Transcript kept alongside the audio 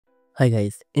Hi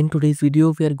guys, in today's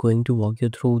video we are going to walk you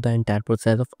through the entire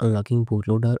process of unlocking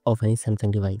bootloader of any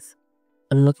Samsung device.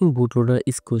 Unlocking bootloader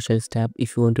is a crucial step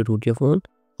if you want to root your phone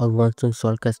or want to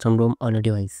install custom ROM on a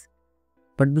device.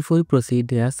 But before we proceed,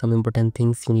 there are some important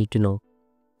things you need to know.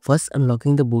 First,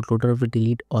 unlocking the bootloader will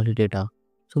delete all your data,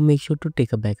 so make sure to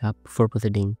take a backup before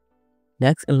proceeding.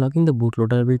 Next, unlocking the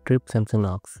bootloader will trip Samsung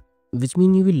Knox, which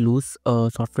means you will lose a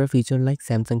software feature like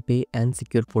Samsung Pay and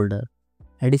secure folder.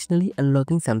 Additionally,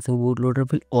 unlocking Samsung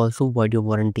bootloader will also void your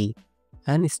warranty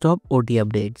and stop OT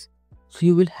updates, so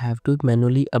you will have to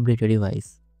manually update your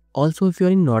device. Also, if you are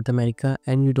in North America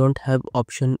and you don't have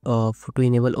option to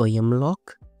enable OEM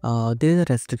lock, there is a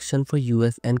restriction for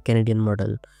US and Canadian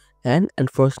model, and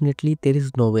unfortunately there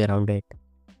is no way around it.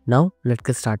 Now let's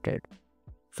get started.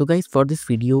 So guys, for this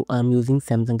video I am using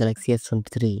Samsung Galaxy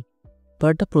S23,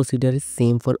 but the procedure is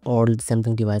same for all the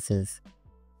Samsung devices.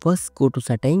 First, go to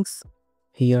settings.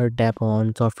 Here tap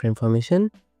on software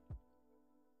information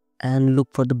and look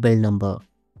for the build number.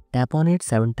 Tap on it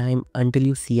 7 times until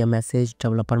you see a message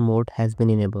developer mode has been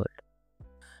enabled.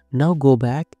 Now go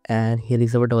back and here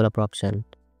is our developer option.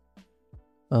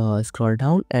 Scroll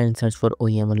down and search for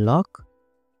OEM unlock.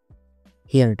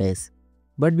 Here it is.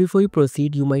 But before you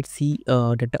proceed, you might see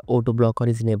that the auto blocker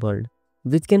is enabled,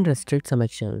 which can restrict some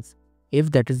actions. If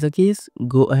that is the case,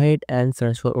 go ahead and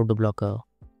search for auto blocker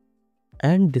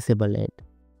and disable it.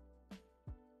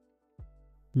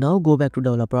 Now go back to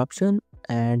developer option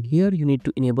and here you need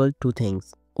to enable two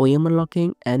things: OEM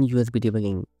unlocking and USB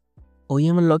debugging.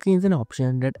 OEM unlocking is an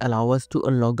option that allows us to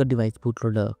unlock the device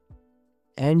bootloader,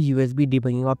 and USB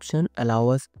debugging option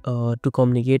allows us to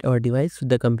communicate our device with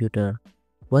the computer.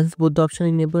 Once both the options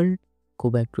enabled, go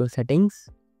back to your settings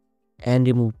and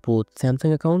remove both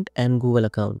Samsung account and Google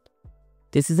account.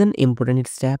 This is an important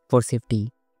step for safety.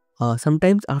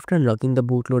 Sometimes after unlocking the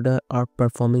bootloader or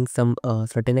performing some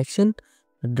certain action,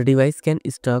 the device can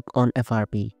stuck on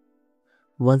FRP.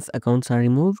 Once accounts are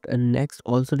removed, and next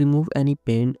also remove any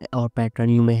pin or pattern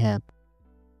you may have.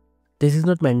 This is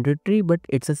not mandatory, but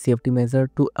it's a safety measure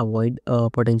to avoid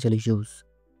potential issues.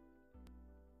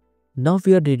 Now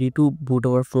we are ready to boot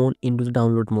our phone into the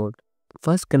download mode.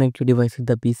 First, connect your device with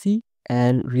the PC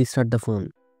and restart the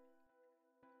phone.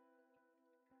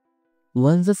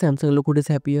 Once the Samsung logo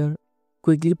disappears,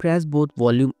 quickly press both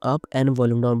volume up and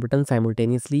volume down button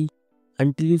simultaneously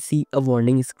until you see a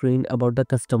warning screen about the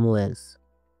custom OS.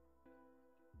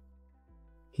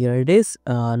 Here it is.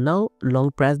 Now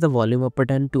long press the volume up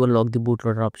button to unlock the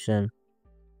bootloader option.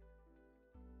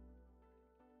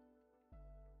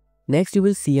 Next you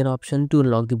will see an option to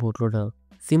unlock the bootloader.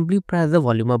 Simply press the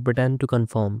volume up button to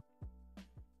confirm.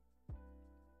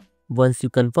 Once you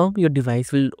confirm, your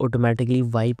device will automatically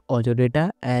wipe all your data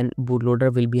and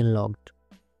bootloader will be unlocked.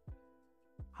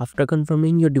 After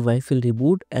confirming, your device will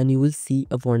reboot and you will see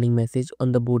a warning message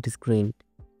on the boot screen,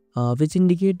 which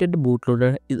indicates that the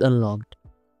bootloader is unlocked.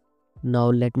 Now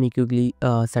let me quickly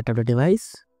set up the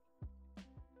device.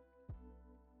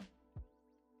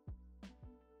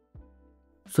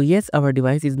 So yes, our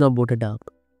device is now booted up.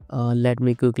 Let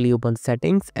me quickly open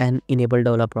settings and enable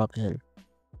developer option.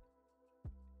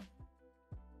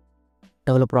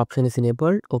 Developer option is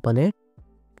enabled, open it.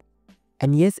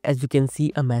 And yes, as you can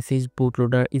see, a message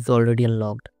bootloader is already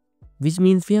unlocked, which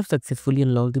means we have successfully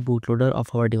unlocked the bootloader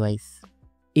of our device.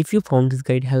 If you found this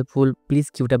guide helpful, please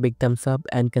give it a big thumbs up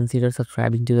and consider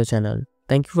subscribing to the channel.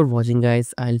 Thank you for watching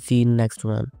guys, I'll see you in the next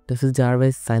one. This is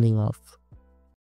Jarvis signing off.